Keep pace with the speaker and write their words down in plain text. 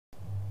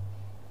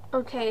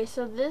Okay,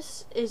 so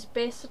this is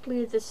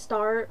basically the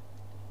start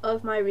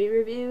of my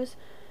re-reviews.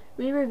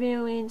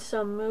 Re-reviewing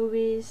some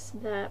movies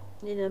that,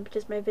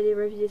 because my video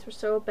reviews were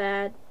so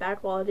bad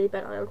quality,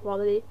 bad audio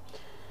quality.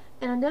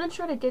 And I'm gonna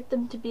try to get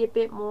them to be a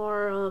bit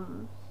more,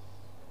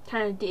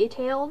 kind of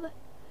detailed.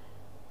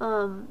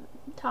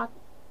 Talk,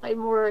 like,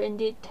 more in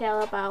detail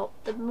about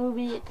the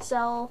movie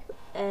itself,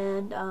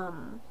 and a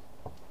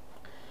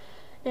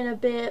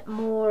bit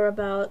more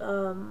about,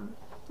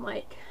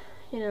 like,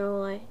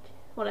 like,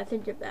 what I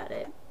think about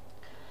it.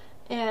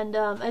 And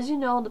as you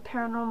know, the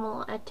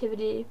Paranormal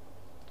Activity,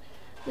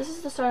 this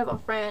is the start of a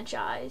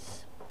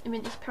franchise. I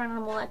mean, there's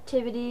Paranormal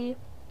Activity,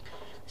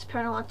 there's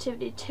Paranormal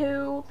Activity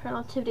 2, Paranormal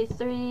Activity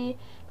 3,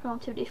 Paranormal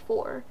Activity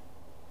 4.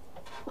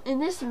 In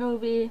this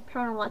movie,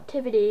 Paranormal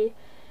Activity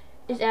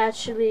is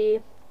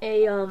actually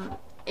a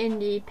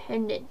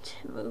independent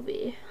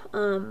movie.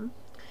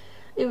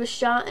 It was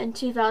shot in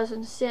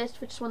 2006,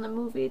 which is when the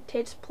movie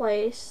takes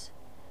place.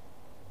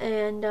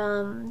 And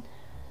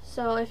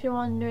so if you're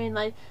wondering,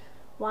 like,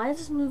 why does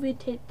this movie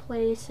take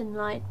place in,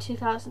 like,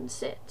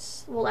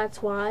 2006? Well,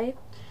 that's why.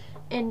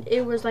 And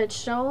it was, like,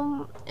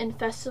 shown in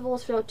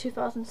festivals throughout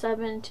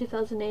 2007 and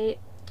 2008.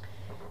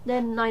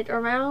 Then, like,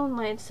 around,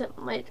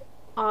 like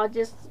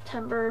August,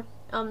 September,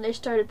 they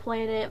started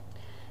playing it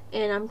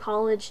in,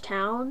 college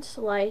towns,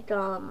 like,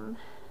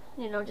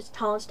 just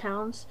college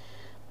towns.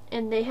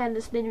 And they had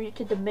this thing where you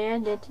could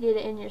demand it to get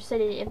it in your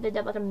city. If they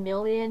did, like,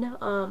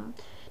 1,000,000,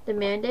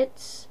 demand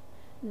it,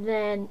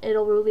 then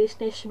it'll release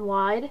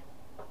nationwide.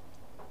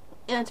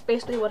 And that's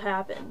basically what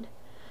happened.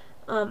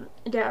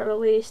 It got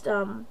released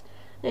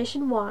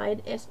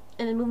nationwide,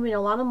 and the movie made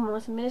a lot of money.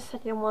 They made a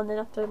second one, then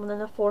a third one,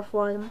 then a fourth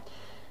one.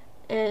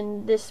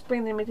 And this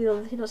spring they make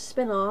a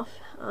spin-off,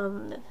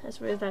 as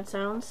weird as that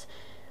sounds.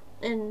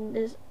 And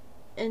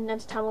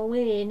that's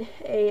Halloween,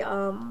 a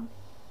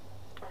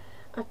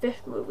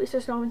fifth movie. So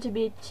there's going to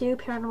be two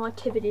paranormal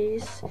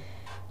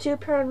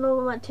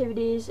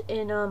activities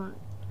in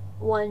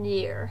 1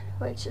 year,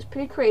 which is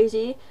pretty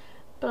crazy.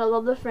 But I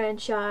love the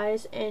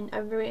franchise, and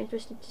I'm very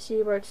interested to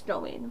see where it's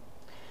going.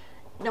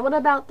 Now, what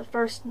about the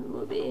first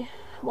movie?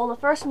 Well, the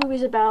first movie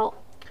is about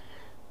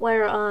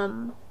where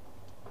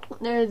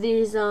there are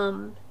these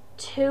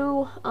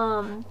two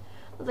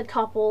the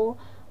couple,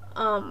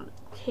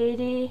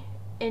 Katie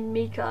and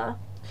Mika,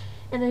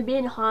 and they're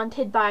being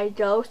haunted by a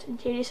ghost, and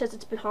Katie says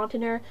it's been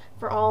haunting her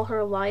for all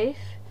her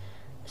life.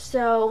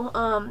 So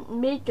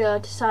Mika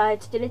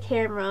decides to get a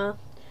camera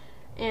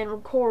and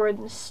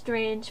record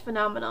strange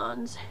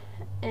phenomenons.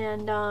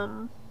 And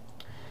the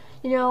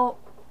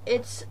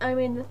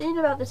thing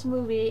about this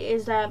movie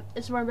is that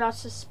it's more about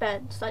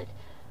suspense, like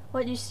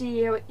what you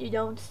see or what you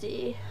don't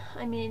see.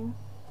 I mean,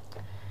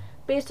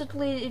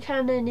 basically, you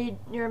kind of need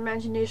your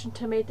imagination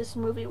to make this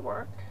movie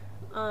work.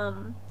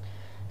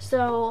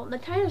 So the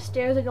kind of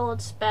scares that you'll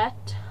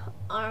expect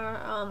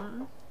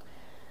are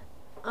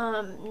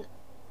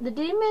the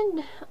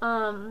demon.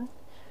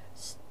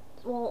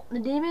 The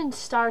demon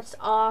starts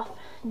off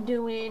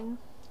doing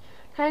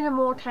kind of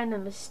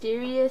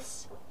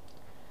mysterious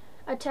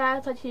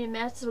attacks, like he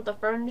messes with the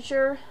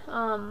furniture.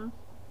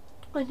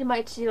 Like you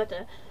might see, like,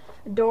 the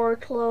door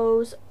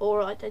close,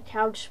 or like the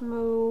couch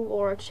move,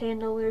 or a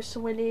chandelier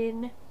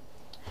swinging,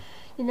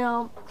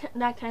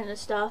 that kind of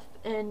stuff.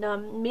 And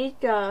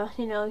Mika,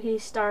 he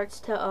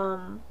starts to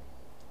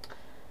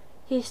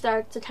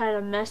kind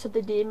of mess with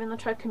the demon to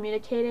try to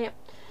communicate it.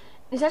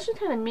 He's actually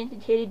kind of mean to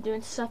Katie,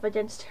 doing stuff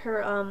against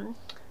her own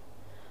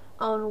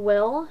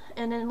will.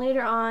 And then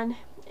later on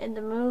in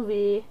the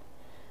movie,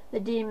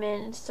 the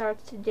demon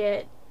starts to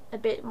get a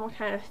bit more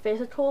kind of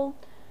physical,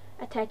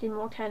 attacking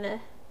more kind of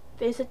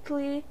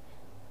physically,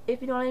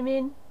 if you know what I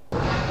mean,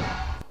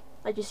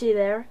 like you see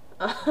there.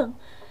 The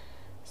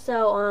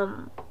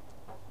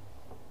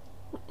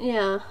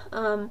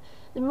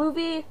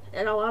movie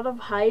had a lot of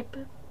hype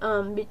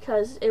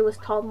because it was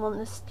called one of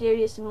the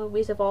scariest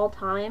movies of all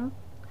time,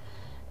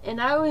 and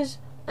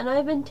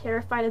I've been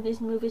terrified of these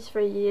movies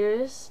for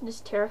years,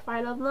 just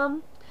terrified of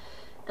them.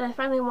 And I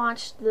finally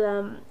watched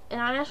them, and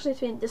I actually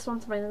think this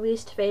one's my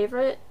least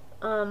favorite.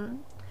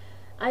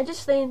 I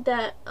just think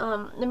that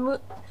the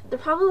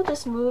problem with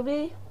this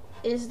movie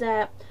is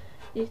that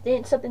you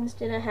think something's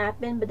gonna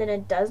happen, but then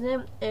it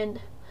doesn't. And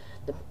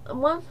the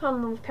one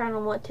problem with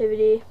Paranormal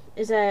Activity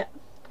is that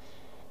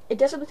it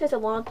doesn't take a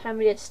long time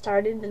to get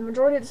started. The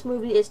majority of this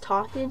movie is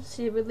talking,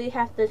 so you really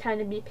have to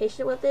kind of be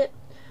patient with it.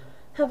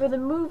 However, the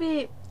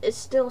movie is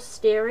still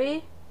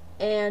scary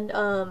and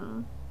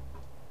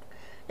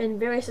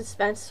very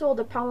suspenseful.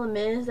 The problem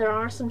is there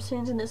are some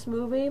scenes in this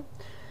movie,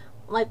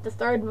 like the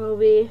third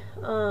movie,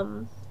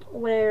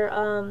 where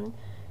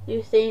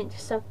you think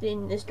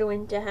something is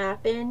going to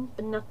happen,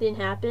 but nothing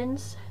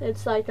happens.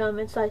 It's like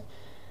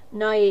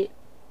night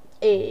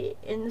 8,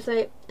 and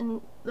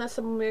that's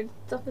some weird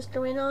stuff is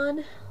going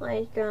on,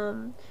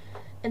 and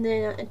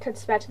then it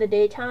cuts back to the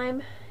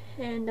daytime.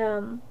 And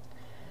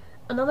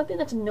another thing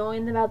that's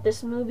annoying about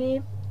this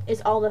movie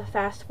is all the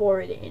fast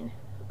forwarding.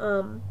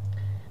 The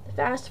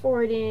fast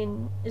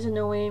forwarding is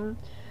annoying.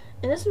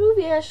 And this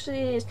movie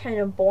actually is kind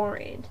of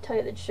boring, to tell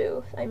you the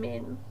truth. I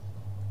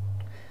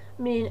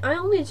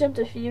only jumped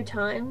a few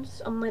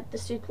times, unlike the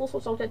sequels,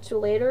 which I'll get to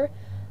later.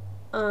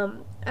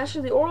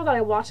 Actually, the order that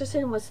I watched this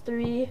in was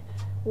 3,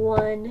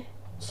 1,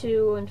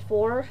 2, and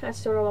 4.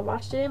 That's the order I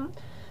watched it in.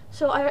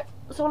 So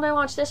when I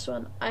watched this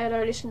one, I had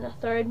already seen the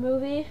third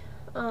movie.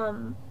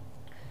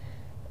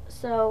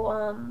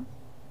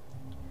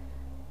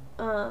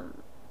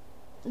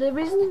 The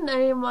reason I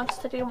didn't watch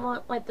the second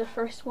one, like the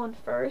first one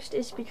first,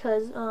 is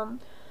because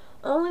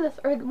only the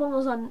third one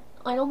was on,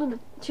 like only the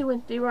 2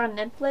 and 3 were on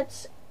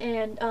Netflix,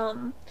 and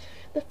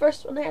the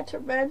first one I had to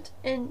rent,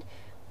 and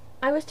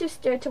I was too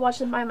scared to watch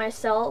them by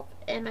myself,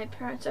 and my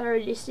parents had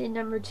already seen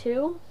number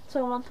 2, so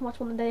I wanted to watch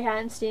one that they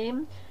hadn't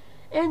seen.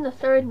 And the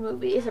third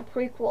movie is a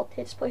prequel. It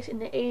takes place in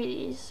the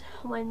 80s,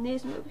 when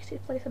these movies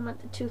take place in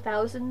like the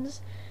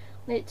 2000s,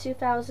 late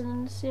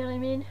 2000s, you know what I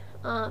mean?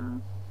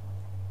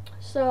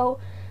 So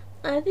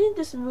I think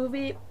this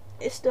movie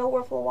is still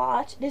worth a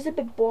watch. It is a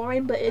bit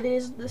boring, but it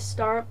is the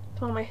start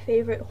of one of my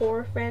favorite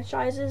horror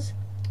franchises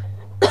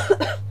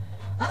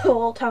of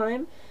all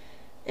time.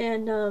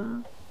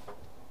 And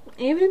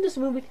even if this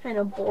movie kind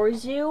of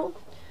bores you,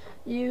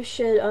 you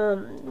should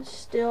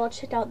still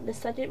check out the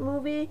second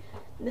movie.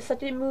 The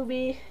second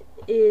movie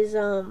is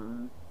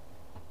well,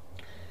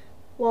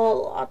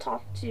 I'll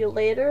talk to you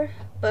later,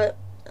 but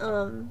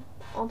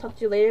I'll talk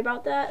to you later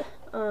about that.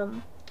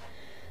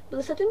 But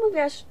the second movie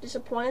actually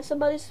disappointed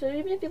somebody, so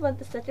even if you like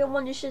the second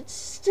one, you should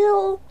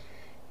still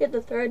give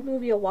the third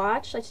movie a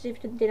watch. Like, see if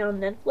you can get it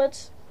on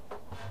Netflix.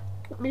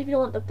 I mean, if you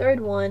don't want the third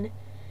one,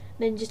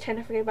 then just kind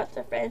of forget about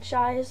the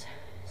franchise.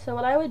 So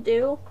what I would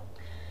do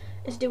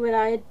is do what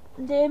I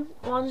did.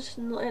 What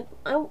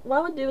I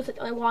would do is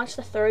I watch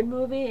the third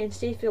movie and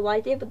see if you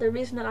like it. But the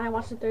reason that I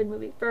watched the third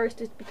movie first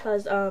is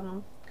because I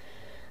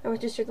was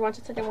just sure to watch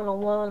the second one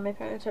alone. My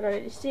parents had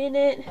already seen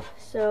it,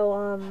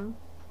 so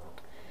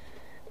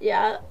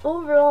yeah.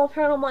 Overall,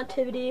 Paranormal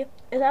Activity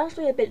is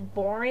actually a bit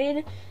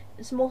boring.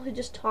 It's mostly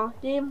just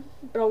talking,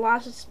 but a lot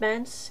of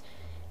suspense.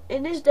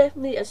 It is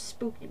definitely a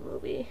spooky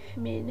movie. I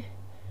mean,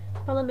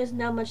 problem is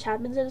not much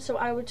happens in it, so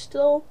I would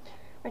still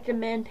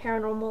recommend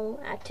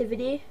Paranormal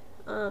Activity.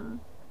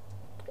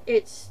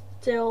 It's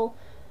still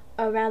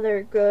a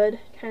rather good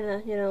kind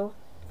of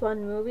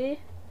fun movie,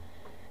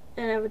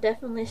 and I would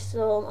definitely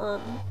still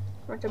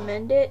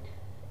recommend it.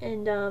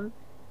 And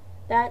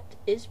that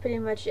is pretty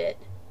much it.